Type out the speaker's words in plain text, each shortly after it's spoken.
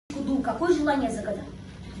Дух, какое желание загадал?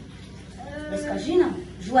 Расскажи нам,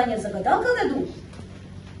 желание загадал когда-то?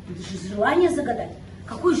 Это же желание загадать.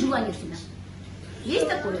 Какое желание у тебя? Есть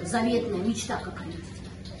такое заветная мечта какая-нибудь?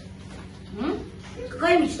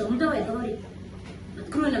 Какая мечта? Ну давай, говори.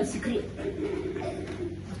 Открой нам секрет.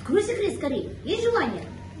 Открой секрет скорее. Есть желание?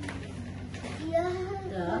 Я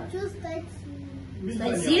хочу стать сильным.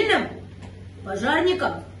 Стать сильным?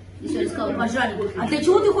 Пожарником? Я сегодня сказала пожарником. А для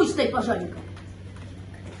чего ты хочешь стать пожарником?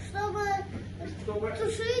 Чтобы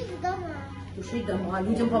тушить дома. Тушить дома,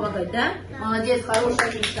 людям помогать, да? Молодец,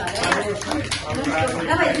 хорошая мечта, да? Ну что,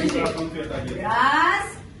 давай, держи. Раз.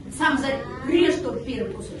 Сам режь только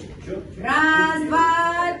первый кусочек. Раз,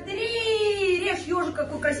 два, три. Режь, ежик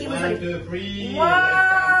какой красивый.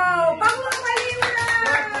 Вау! Похлопали, ура!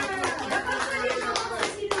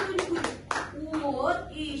 Вот,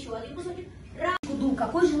 и еще один кусочек. Дух,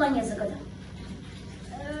 какое желание загадал?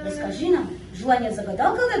 Расскажи нам, желание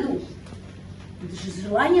загадал когда-то? Это же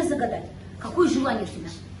желание загадать. Какое желание у тебя?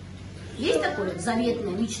 Есть такое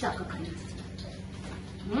заветная мечта какая-нибудь?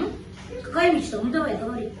 Какая мечта? Ну давай,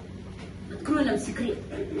 говори. Открой нам секрет.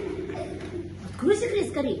 Открой секрет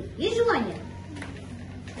скорее. Есть желание?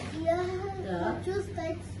 Я хочу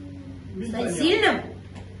стать сильным. Стать сильным?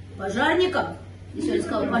 Пожарником? Я сегодня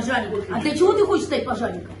сказала пожарником. А для чего ты хочешь стать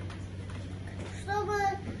пожарником?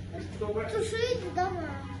 Чтобы тушить дома.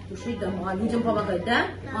 Тушить дома, людям помогать, да?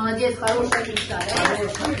 Молодец, хорошая мечта, да? Ну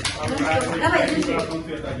что, давай, держи.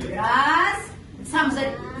 Раз. Сам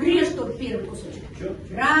режь только первый кусочек.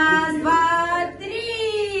 Раз, два,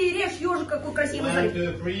 три. Режь, ежик какой красивый.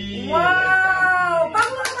 Вау!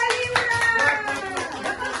 Похлопали, ура!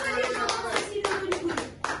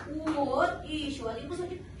 Вот, и еще один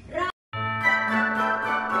кусочек.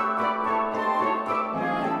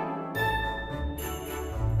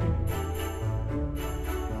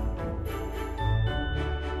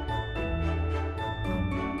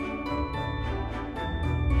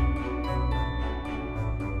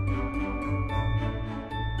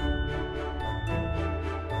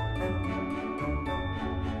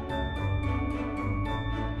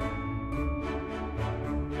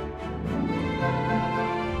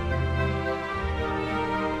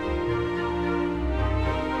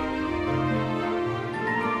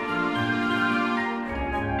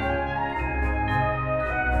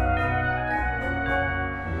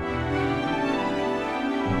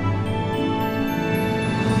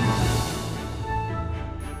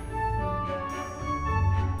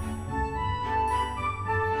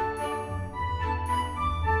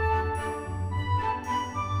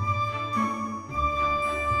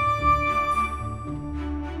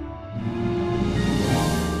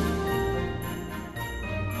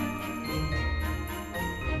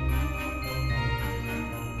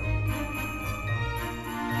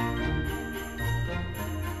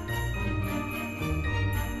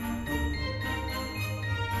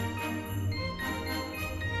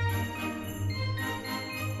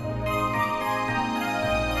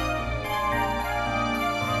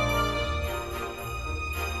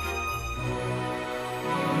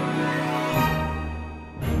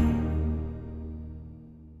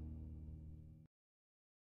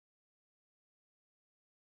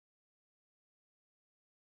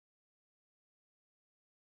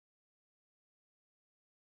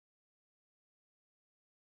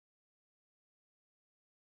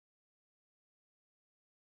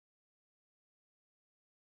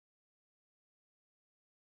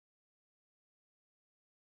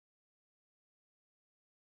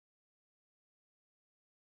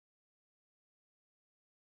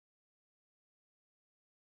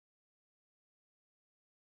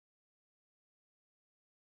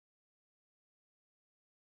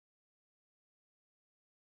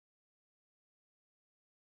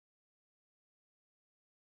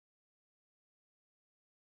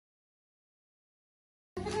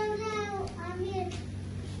 Поздравляю, Амир,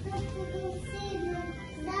 чтоб ты был сильным,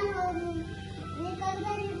 здоровым,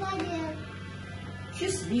 никогда не болел,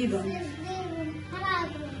 Счастливым. счастливым,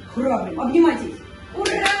 храбрым. Храбрым. Обнимайтесь. Ура!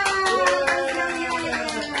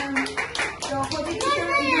 Поздравляем! Что, хочешь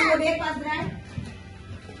еще бег поздравить?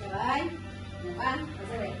 Давай. Ну-ка,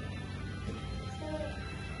 поздравляй.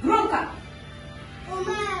 Громко!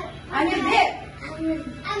 Амир, бег!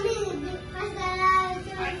 Амир, поздравляю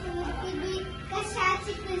тебя, тебе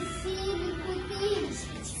кошачек сильный, крутый.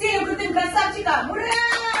 Всем крутым красавчикам! Ура!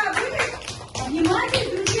 Обнимайтесь,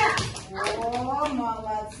 друзья! О,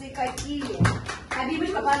 молодцы какие! А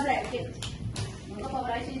Бибочка, поздравь, девочка. Ну-ка,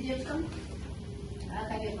 поворачивайся девочкам.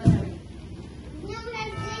 Так, Амир, поздравляй. Днем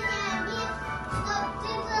рождения, Амир, чтоб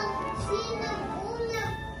ты был сильным,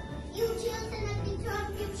 умным и учился на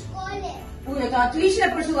пятерке в школе. Ой, это отличное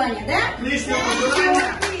пожелание, да? Отличное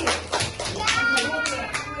пожелание. Ой,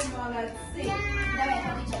 молодцы. Давай,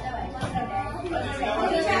 Хадича, давай, поздравляем.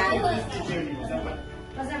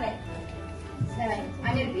 Поздравляй. Давай,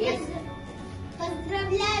 Амир, бег.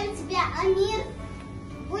 Поздравляю тебя, Амир.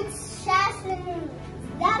 Будь счастливым,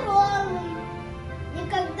 здоровым,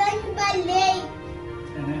 никогда не болей.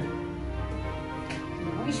 Ну,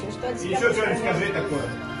 еще что от тебя Еще что-нибудь поздравляю. скажи такое.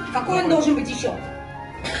 Какой он должен быть еще?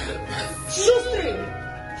 Шустрый!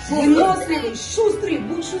 Выносливый, шустрый,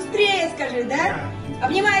 будь шустрее, скажи, да?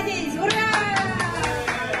 Обнимайтесь, ура!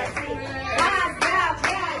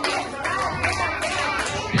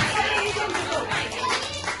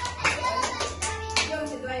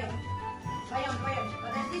 Идемте вдвоем. Вдвоем.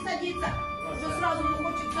 Подожди садиться. Уже сразу не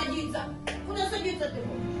хочет садиться. Куда садиться ты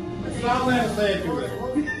хочешь? Главное стоять уже.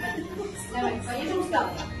 Давай, поедем устал.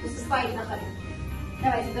 Пусть спает на ходу.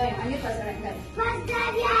 Давайте вдвоем. Амир, поздравляем. Давай.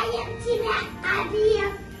 Поздравляем тебя, Амир.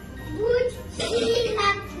 Будь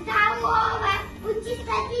сильным, здоровым, будь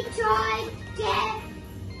чистотой.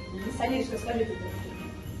 Санечка, скажи ты.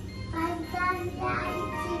 Поздравляю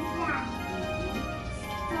тебя,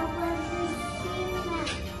 чтобы сильно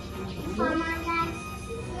помогать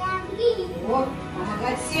всем. Вот,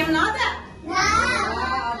 помогать всем надо? Да.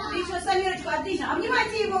 Отлично, Самирочка, отлично.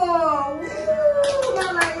 Обнимайте его. Молодец.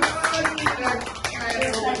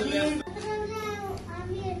 Поздравляю,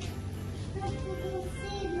 Амир, чтобы ты был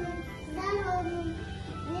сильным, здоровым,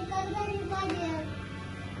 никогда не болел,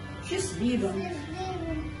 Счастливым,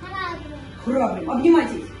 счастливым, храбрым. храбрым.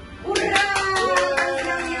 Обнимайтесь. Ура!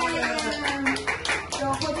 Поздравляем. Что,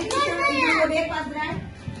 хочешь еще? Идем бег, поздравь.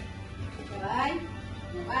 Давай.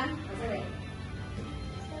 Ну-ка, поздравляй.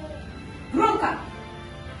 Громко.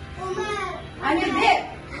 Умар. Амир, бег.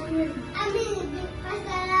 Амир,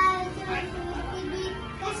 поздравляю тебя, чтобы ты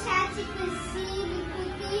кошачий, красивый,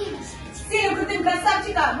 крутый. Всем крутым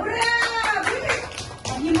красавчикам. Ура!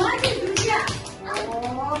 Обнимайтесь, друзья. О,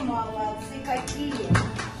 молодцы какие.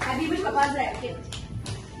 Хабибушка, поздравь.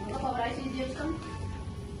 Ну-ка, поворачивайся девочкам.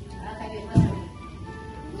 Так, Хабиб, поздравь.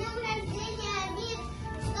 С днем рождения, Амир,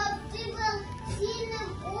 чтоб ты был сильным,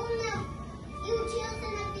 умным и учился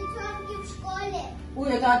на пятерке в школе. Ой,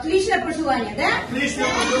 это отличное пожелание, да? Отличное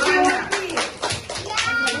пожелание.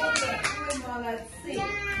 Ой, молодцы.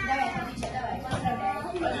 Давай, Хадича, давай, поздравляем.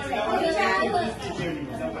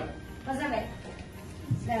 Поздравляй.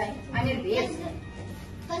 Давай, Амир, бег.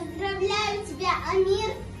 Поздравляю тебя,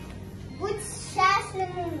 Амир. Будь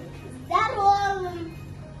счастливым, здоровым,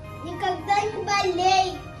 никогда не болей.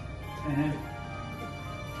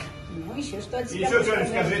 Ну, еще что от тебя Еще что-нибудь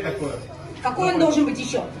поздравляю. скажи такое. Какой он должен быть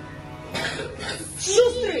еще?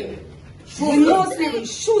 Шустрый! Выносливый,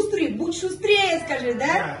 шустрый, будь шустрее, скажи,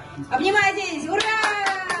 да? Обнимайтесь, ура!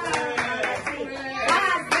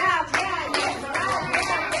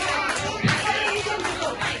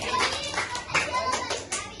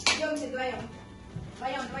 Идемте вдвоем.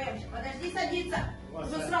 Вдвоем. Подожди садиться.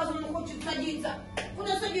 Уже сразу не хочет садиться.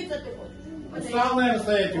 Куда садиться ты хочешь? Главное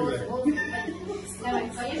стоять уже. Давай,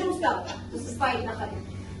 поедем устал. Пусть спает на ходу.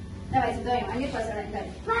 Давайте вдвоем. Амир, поздравляем.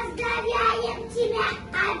 Давай. Поздравляем тебя,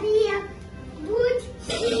 Амир. Будь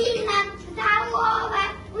сильным,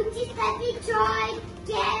 здоровым, будь чистотой.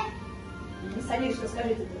 Санечка,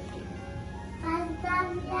 скажи ты.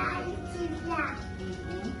 Поздравляю тебя,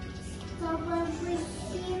 чтобы быть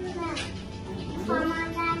сильным,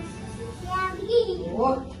 помогать всем.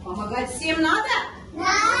 Вот, помогать всем надо?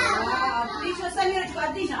 Да. Отлично, Самирочка,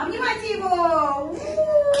 отлично. Обнимайте его.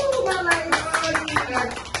 Молодец.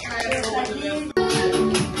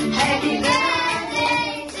 Happy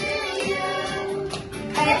birthday to you.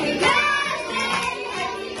 Happy birthday.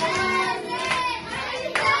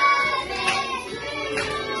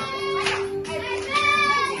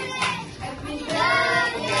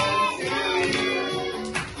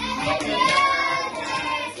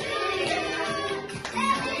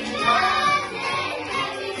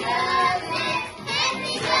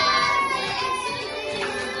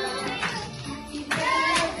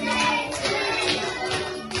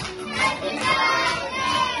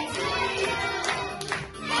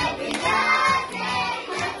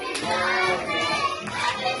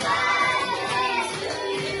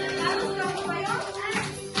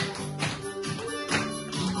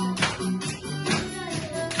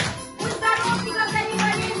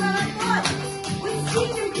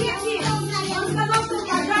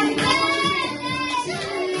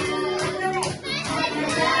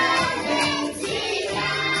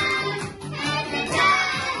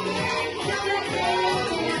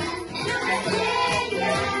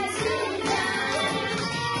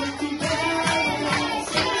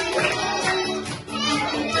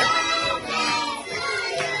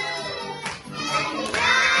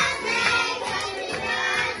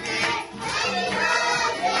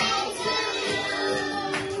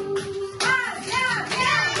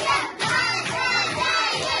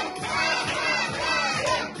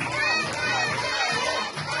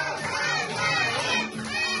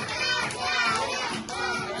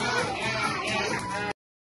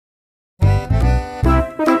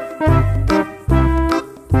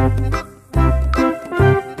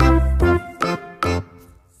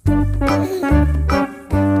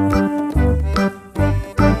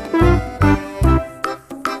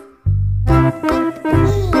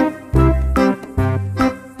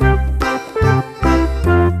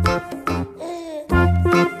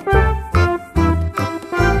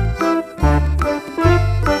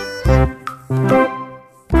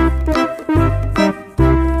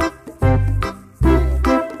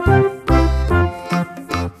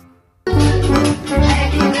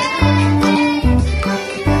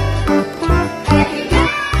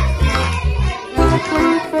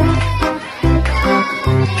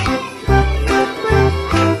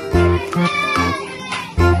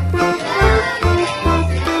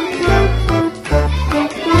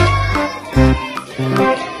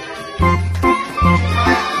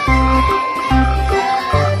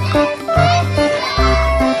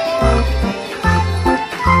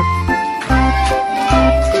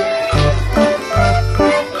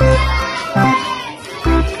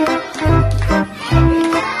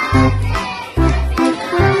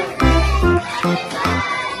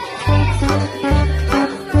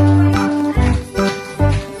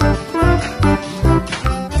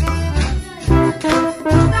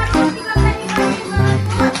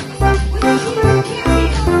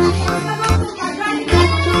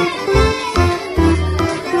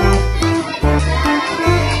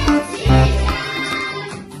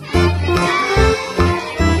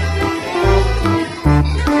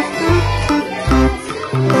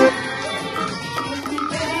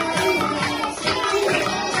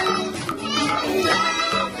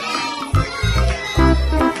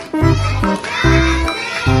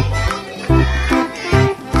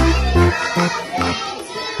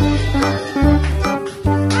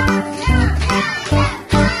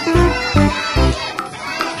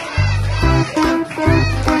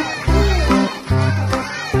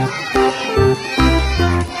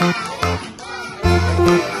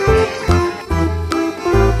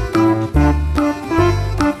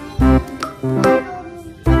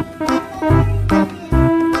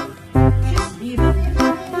 Счастливо.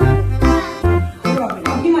 Ура, блин,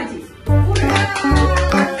 обнимайтесь. Ура! Человек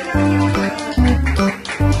поздравь.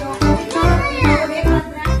 Громко.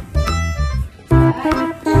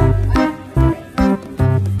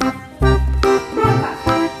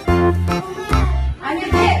 Амир,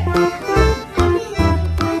 где?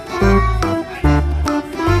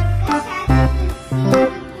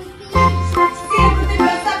 Всем ты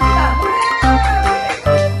красавчика. Ура!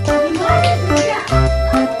 Внимание, друзья.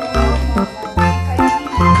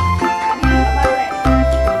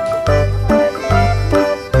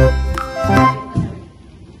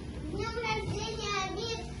 С днем рождения,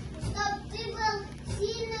 Амир, чтоб ты был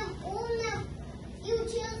сильным, умным и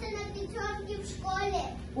учился на пятерке в школе.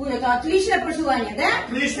 Ой, это отличное пожелание, да?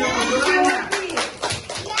 Отличное пожелание.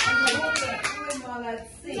 Ой,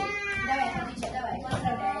 молодцы. Давай, Хадича, давай,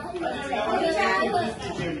 поздравляй.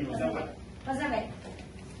 Поздравляй.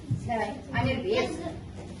 Давай, Амир, бег.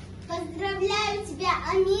 Поздравляю тебя,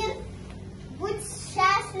 Амир. Будь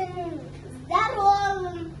счастливым,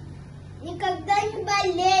 здоровым, никогда не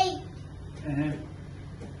болей.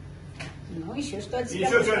 Ну, еще что от себя.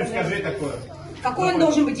 Еще что-нибудь скажи такое. Какой он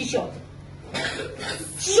должен быть еще?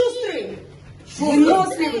 Шустрый.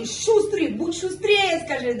 Выносливый, шустрый. Будь шустрее,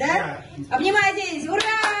 скажи, да? Обнимайтесь. Ура!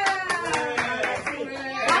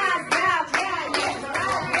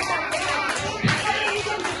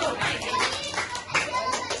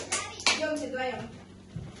 Идемте вдвоем.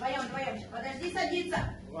 Вдвоем. Подожди садиться.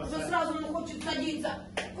 Уже сразу он хочет садиться.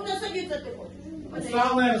 Куда садиться ты хочешь?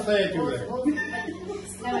 Устал, наверное, стоять уже.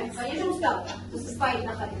 Давай, конечно, устал. Спает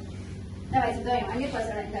на хате. Давайте вдвоем. Амир,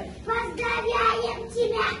 поздравляем. Давай. Поздравляем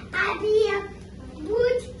тебя, Амир.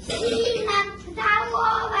 Будь сильным,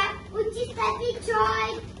 здоровым, учись на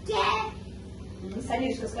пятерке.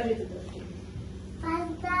 Самир, что скажи ты тоже?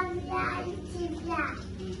 Поздравляю тебя,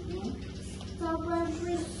 чтобы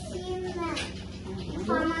быть сильным,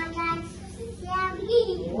 помогать всем.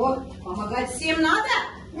 О, помогать всем надо?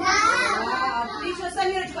 Да. Да, отлично,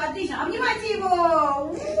 Самирочка, отлично. Обнимайте его.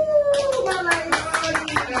 У-у-у, молодец.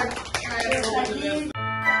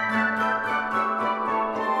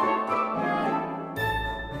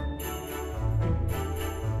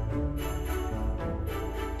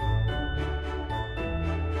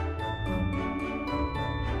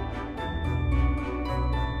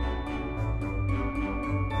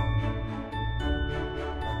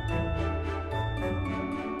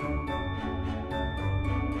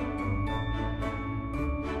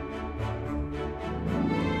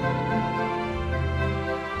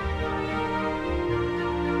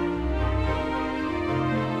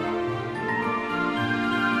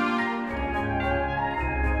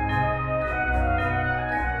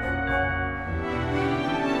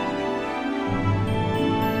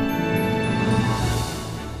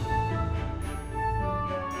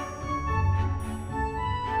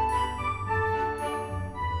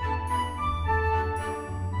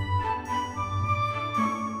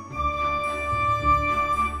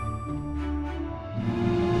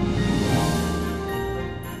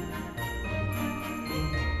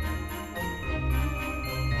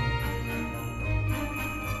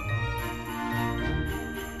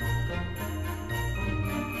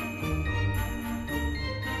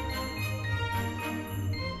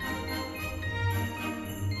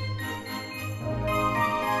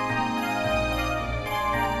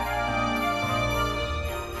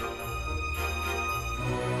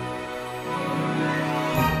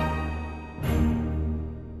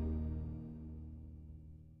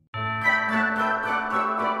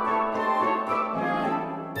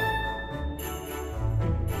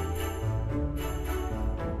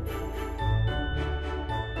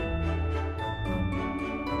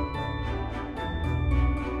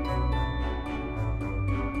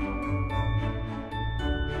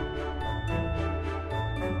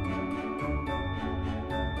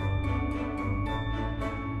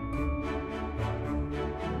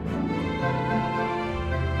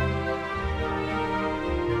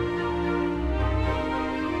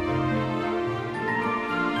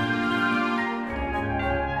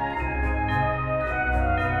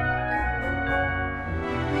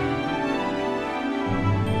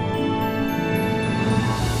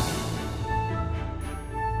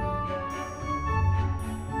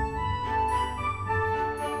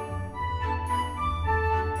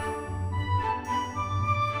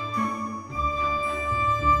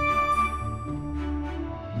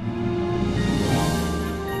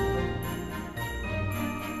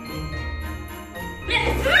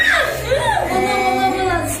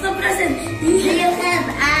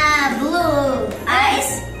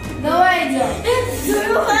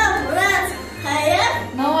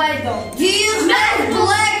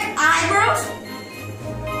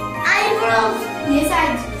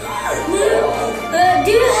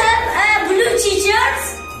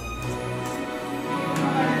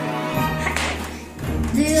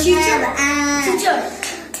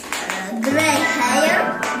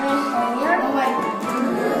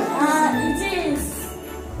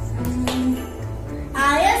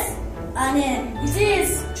 It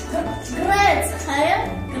is great hair.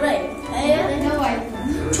 Great hair.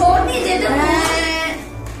 Chorny dedim.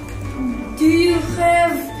 Do you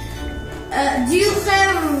have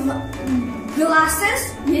glasses?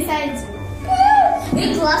 Yes, I do.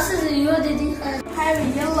 With glasses you didn't Have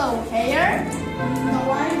yellow hair? No,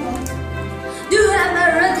 I don't. Do you have a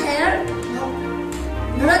red hair? No.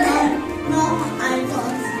 Red hair. No, I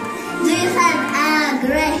don't. Do you have a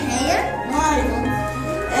gray hair? No, I don't.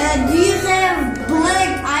 Do you have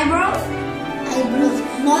black eyebrows? Eyebrows?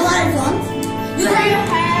 No, I don't. Do you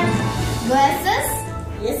have Glasses?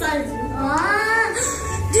 Yes, I do.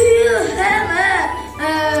 Do you have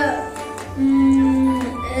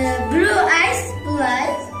blue eyes? Blue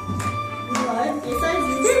eyes? What? Yes, I do.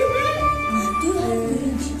 Do you have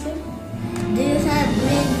green teacher? Do you have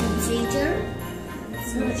green teacher?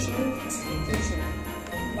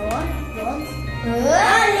 What?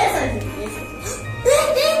 Yes, I do. Yes, I do.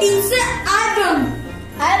 It's an album.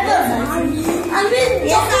 I mean,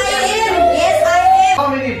 Yes, I am. Yes, I am. How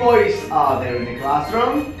many boys are there in the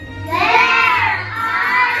classroom? There are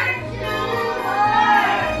 2 boys.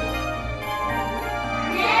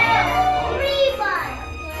 There are 3 boys.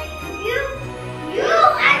 You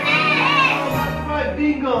are man. That's right,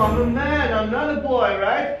 bingo. I'm a man. I'm not a boy,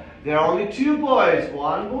 right? There are only 2 boys.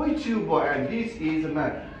 1 boy, 2 boy, and this is a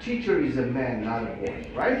man. Teacher is a man, not a boy,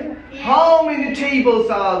 right? Yeah. How many tables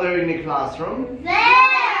are there in the classroom? There are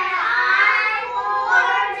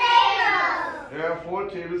 4 tables. There are 4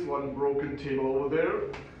 tables. 1 broken table over there.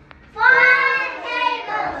 5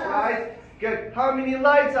 That's tables. right. Good. How many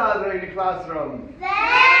lights are there in the classroom? There are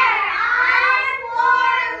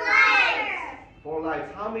 4 lights. 4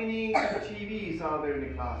 lights. How many TVs are there in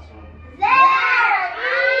the classroom? There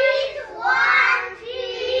is 1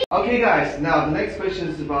 TV. Okay guys, now the next question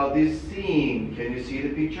is about this scene. Can you see the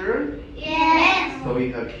picture? Yes. So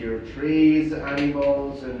we have here trees,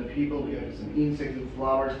 animals, and the people. We have some insects and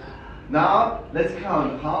flowers. Now let's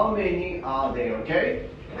count how many are there, okay?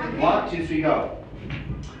 1, 2, 3, go.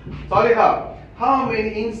 Salika, how many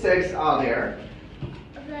insects are there?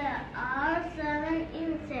 There are 7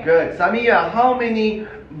 insects. Good. Samia, how many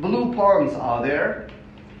blue ponds are there?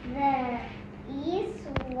 There is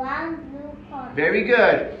 1 blue pond. Very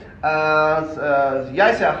good.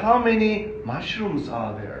 Yaisa, how many mushrooms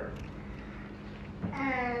are there?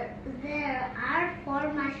 There are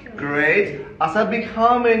 4 mushrooms. Great. Asabik,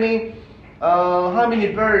 how many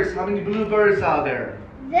birds, how many blue birds are there?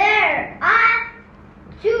 There are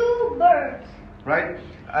 2 birds. Right?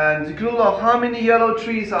 And Zikrullah, how many yellow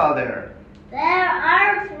trees are there? There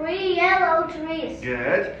are 3 yellow trees.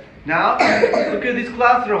 Good. Now, look at this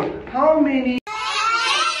classroom. How many?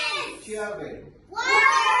 Worms.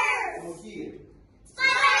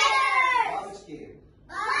 Spiders.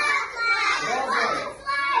 Butterflies.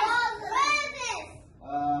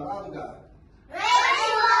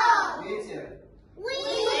 Rainbow.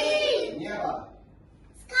 Wind.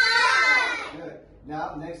 Sky. Good.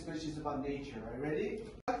 Now, next question is about nature. Are you ready?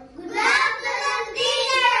 Good afternoon,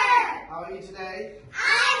 teacher. How are you today?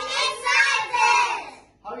 I'm excited.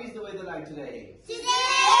 How is the weather like today? Today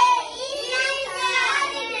is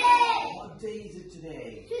Saturday. What day is it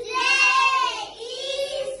today? Today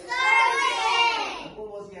is Thursday. And what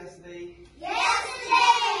was yesterday?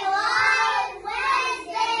 Yesterday was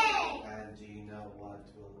Wednesday. And do you know what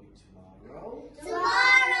will be tomorrow?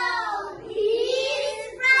 Tomorrow is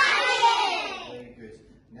Friday. Very good.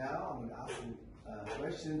 Now I'm going to ask you a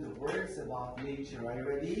question, the words about nature. Are you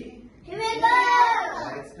ready? Here we go.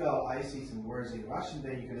 Let's go. I see some words in Russian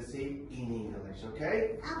that you're going to say in English,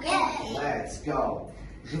 okay? Okay. Let's go.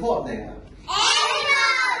 Животное.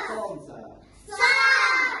 Animal. Солнце. Sun.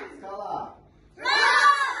 Скала.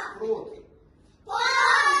 Rock. Пруд.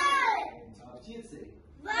 Pond. Птицы.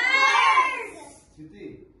 Birds. Цветы.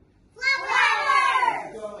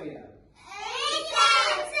 Flowers. Насекомые.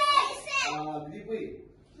 Insects. Грибы.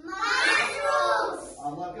 Mushrooms.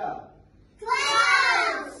 Облака.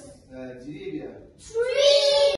 Clouds. Деревья. Trees.